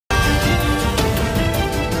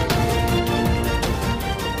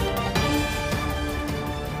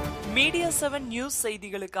24/7 news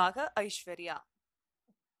செய்திகளுக்காக ஐஸ்வர்யா.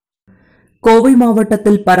 கோவை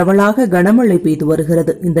மாவட்டத்தில் பரவலாக கனமழை பெய்து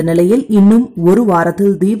வருகிறது. இந்த நிலையில் இன்னும் ஒரு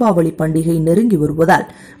வாரத்தில் தீபாவளி பண்டிகை நெருங்கி வருவதால்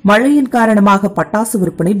மழையின் காரணமாக பட்டாசு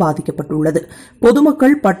விற்பனை பாதிக்கப்பட்டுள்ளது.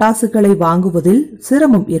 பொதுமக்கள் பட்டாசுகளை வாங்குவதில்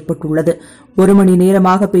சிரமம் ஏற்பட்டுள்ளது. 1 மணி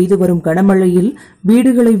நேரமாக பெய்து வரும் கனமழையில்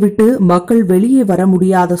வீடுகளை விட்டு மக்கள் வெளியே வர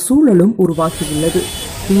முடியாத சூழலும் உருவாகியுள்ளது.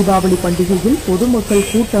 தீபாவளி பண்டிகையில் பொதுமக்கள்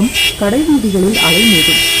கூட்டம் கடைவீதிகளில்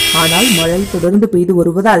அலைமோதும். ஆனால் மழை தொடர்ந்து பெய்து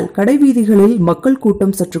வருவதால் கடைவீதிகளில் மக்கள்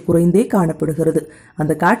கூட்டம் சற்று குறைந்தே காணப்படுகிறது.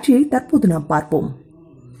 அந்த காட்சியை தற்போது நாம் பார்ப்போம்.